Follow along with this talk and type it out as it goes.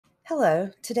Hello,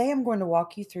 today I'm going to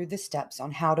walk you through the steps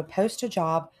on how to post a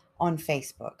job on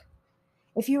Facebook.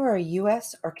 If you are a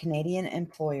US or Canadian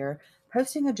employer,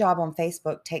 posting a job on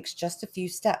Facebook takes just a few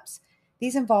steps.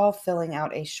 These involve filling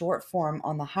out a short form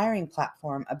on the hiring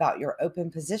platform about your open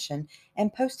position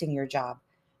and posting your job.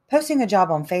 Posting a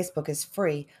job on Facebook is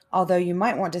free, although you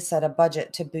might want to set a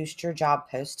budget to boost your job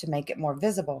post to make it more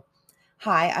visible.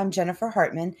 Hi, I'm Jennifer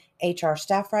Hartman, HR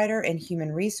staff writer and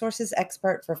human resources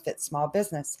expert for Fit Small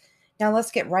Business. Now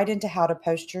let's get right into how to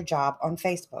post your job on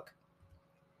Facebook.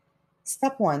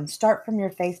 Step 1, start from your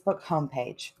Facebook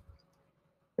homepage.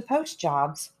 To post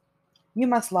jobs, you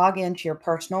must log into your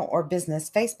personal or business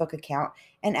Facebook account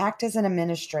and act as an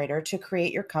administrator to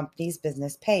create your company's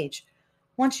business page.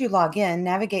 Once you log in,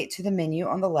 navigate to the menu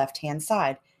on the left-hand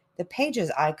side. The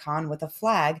Pages icon with a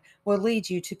flag will lead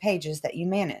you to pages that you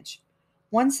manage.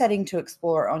 One setting to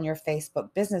explore on your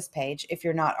Facebook business page, if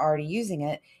you're not already using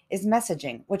it, is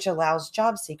messaging, which allows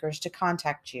job seekers to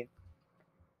contact you.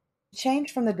 To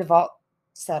change from the default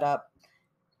setup,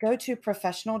 go to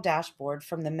Professional Dashboard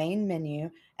from the main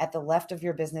menu at the left of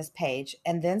your business page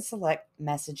and then select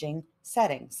Messaging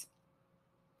Settings.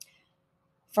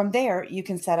 From there, you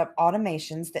can set up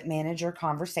automations that manage your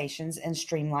conversations and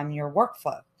streamline your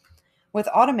workflow. With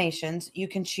automations, you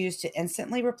can choose to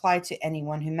instantly reply to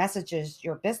anyone who messages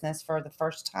your business for the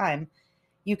first time.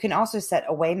 You can also set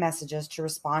away messages to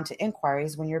respond to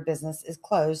inquiries when your business is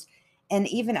closed and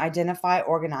even identify,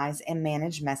 organize, and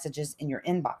manage messages in your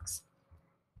inbox.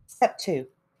 Step 2,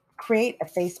 create a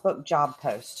Facebook job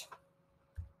post.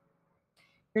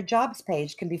 Your jobs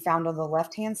page can be found on the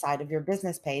left-hand side of your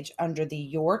business page under the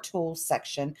Your Tools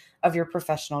section of your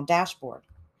professional dashboard.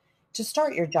 To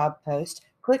start your job post,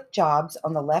 click Jobs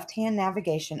on the left-hand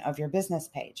navigation of your business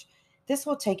page. This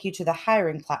will take you to the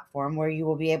hiring platform where you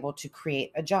will be able to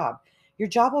create a job. Your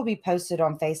job will be posted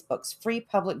on Facebook's free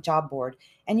public job board,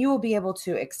 and you will be able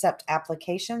to accept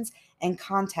applications and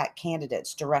contact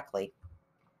candidates directly.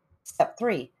 Step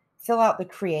 3, fill out the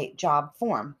Create Job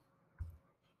form.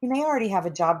 You may already have a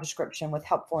job description with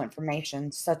helpful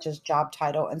information, such as job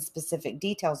title and specific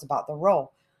details about the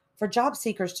role, for job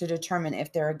seekers to determine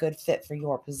if they're a good fit for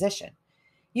your position.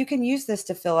 You can use this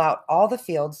to fill out all the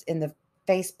fields in the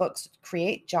Facebook's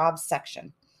Create Jobs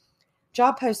section.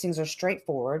 Job postings are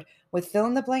straightforward, with fill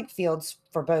in the blank fields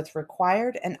for both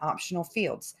required and optional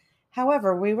fields.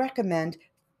 However, we recommend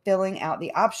filling out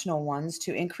the optional ones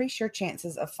to increase your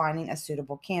chances of finding a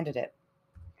suitable candidate.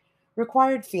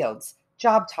 Required fields: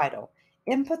 job title.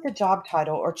 Input the job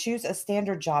title or choose a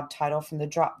standard job title from the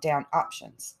drop down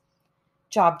options.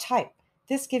 Job type.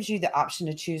 This gives you the option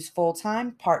to choose full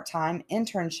time, part time,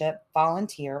 internship,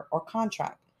 volunteer, or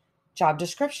contract. Job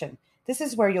description. This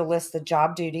is where you'll list the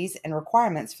job duties and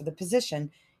requirements for the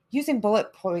position. Using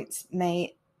bullet points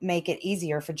may make it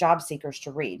easier for job seekers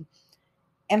to read.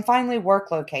 And finally,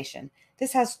 work location.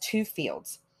 This has two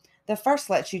fields. The first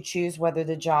lets you choose whether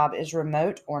the job is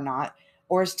remote or not,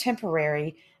 or is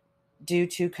temporary due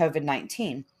to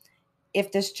COVID-19.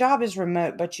 If this job is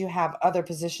remote but you have other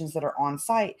positions that are on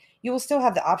site, you will still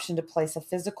have the option to place a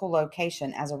physical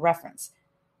location as a reference,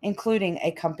 including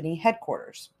a company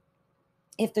headquarters.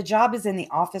 If the job is in the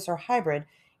office or hybrid,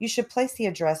 you should place the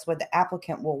address where the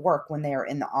applicant will work when they are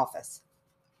in the office.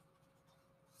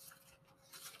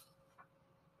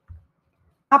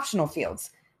 Optional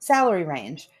fields. Salary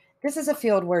range. This is a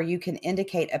field where you can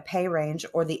indicate a pay range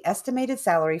or the estimated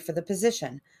salary for the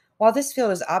position. While this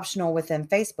field is optional within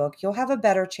Facebook, you'll have a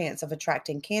better chance of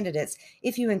attracting candidates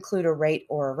if you include a rate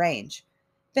or a range.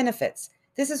 Benefits.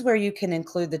 This is where you can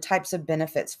include the types of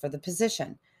benefits for the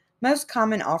position. Most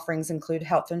common offerings include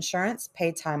health insurance,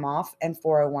 paid time off, and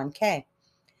 401k.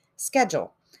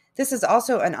 Schedule. This is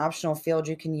also an optional field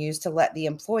you can use to let the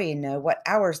employee know what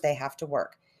hours they have to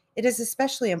work. It is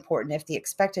especially important if the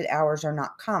expected hours are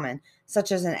not common,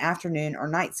 such as an afternoon or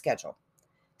night schedule.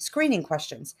 Screening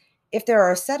questions. If there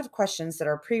are a set of questions that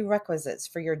are prerequisites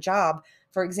for your job,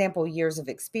 for example, years of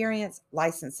experience,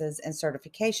 licenses, and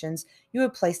certifications, you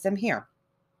would place them here.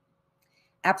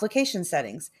 Application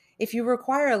settings. If you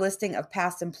require a listing of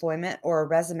past employment or a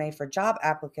resume for job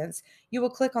applicants, you will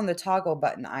click on the toggle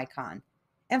button icon.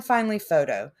 And finally,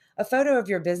 photo. A photo of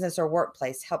your business or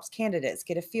workplace helps candidates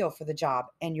get a feel for the job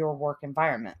and your work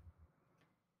environment.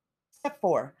 Step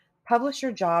 4, publish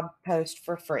your job post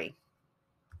for free.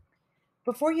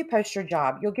 Before you post your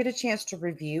job, you'll get a chance to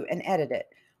review and edit it.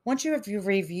 Once you have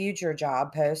reviewed your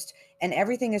job post and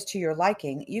everything is to your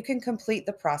liking, you can complete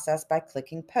the process by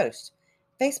clicking Post.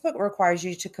 Facebook requires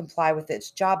you to comply with its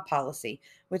job policy,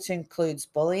 which includes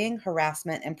bullying,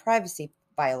 harassment, and privacy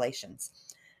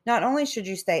violations. Not only should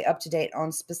you stay up to date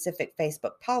on specific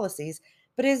Facebook policies,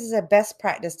 but it is a best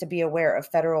practice to be aware of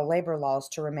federal labor laws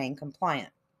to remain compliant.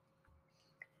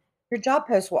 Your job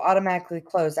post will automatically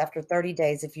close after 30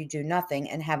 days if you do nothing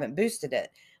and haven't boosted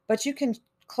it, but you can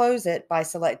close it by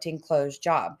selecting Close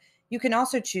Job. You can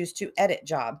also choose to edit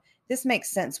job. This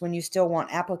makes sense when you still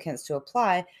want applicants to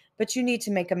apply, but you need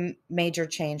to make a major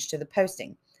change to the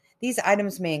posting. These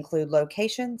items may include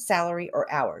location, salary,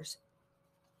 or hours.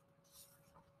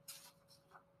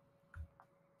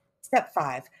 Step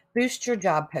 5, boost your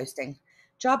job posting.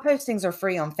 Job postings are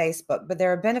free on Facebook, but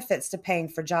there are benefits to paying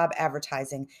for job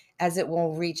advertising as it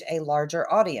will reach a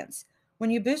larger audience. When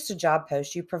you boost a job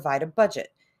post, you provide a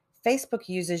budget. Facebook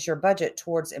uses your budget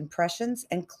towards impressions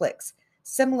and clicks,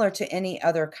 similar to any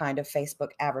other kind of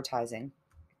Facebook advertising.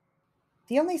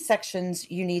 The only sections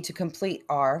you need to complete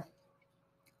are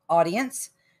audience.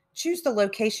 Choose the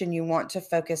location you want to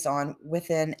focus on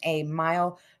within a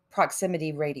mile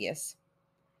proximity radius.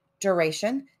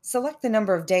 Duration, select the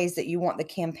number of days that you want the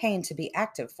campaign to be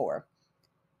active for.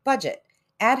 Budget,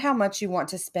 add how much you want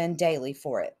to spend daily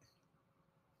for it.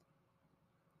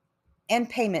 And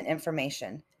payment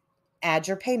information, add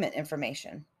your payment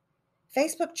information.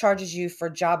 Facebook charges you for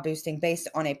job boosting based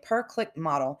on a per click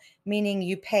model, meaning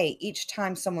you pay each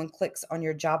time someone clicks on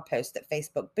your job post that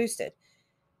Facebook boosted.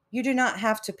 You do not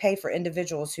have to pay for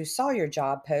individuals who saw your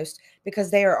job post because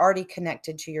they are already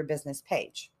connected to your business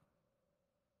page.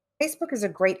 Facebook is a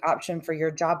great option for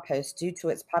your job post due to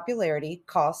its popularity,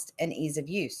 cost, and ease of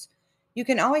use. You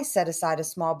can always set aside a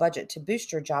small budget to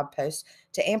boost your job post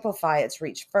to amplify its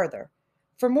reach further.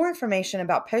 For more information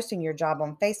about posting your job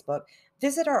on Facebook,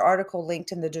 visit our article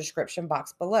linked in the description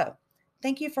box below.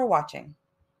 Thank you for watching.